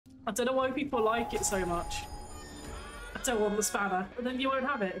I don't know why people like it so much. I don't want the spanner, but then you won't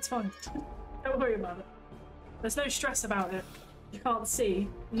have it. It's fine. Don't worry about it. There's no stress about it. You can't see.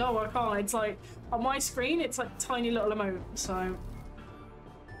 No, I can't. It's like, on my screen, it's like tiny little emote, so...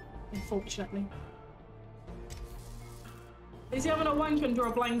 Unfortunately. Is he having a wank under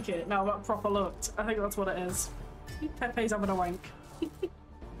a blanket? No, that proper looked. I think that's what it is. Pepe's having a wank.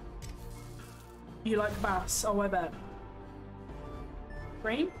 You like bass? Oh, I bet.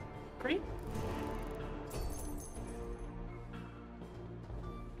 Green? Green?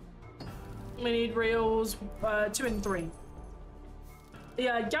 We need reels 2 and 3.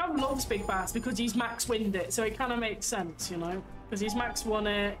 Yeah, Gav loves big bass because he's max winned it, so it kind of makes sense, you know? Because he's max won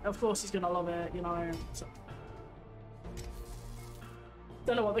it, of course he's gonna love it, you know? So.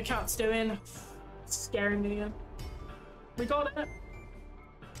 Don't know what the cat's doing. It's scaring me again. We got it.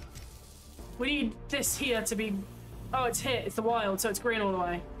 We need this here to be... Oh, it's hit. It's the wild, so it's green all the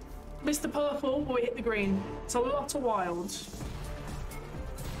way. Missed the purple, but we hit the green. It's a lot of wild.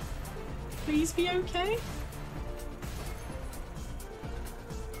 Please be okay.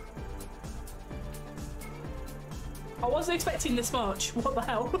 I wasn't expecting this much. What the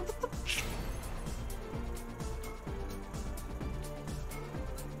hell?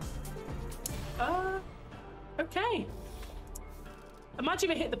 Okay.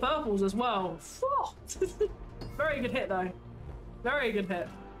 Imagine if it hit the purples as well. Very good hit, though. Very good hit.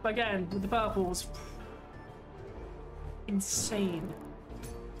 But again, with the purples. Insane.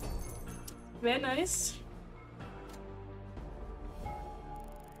 Very nice.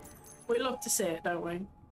 We love to see it, don't we?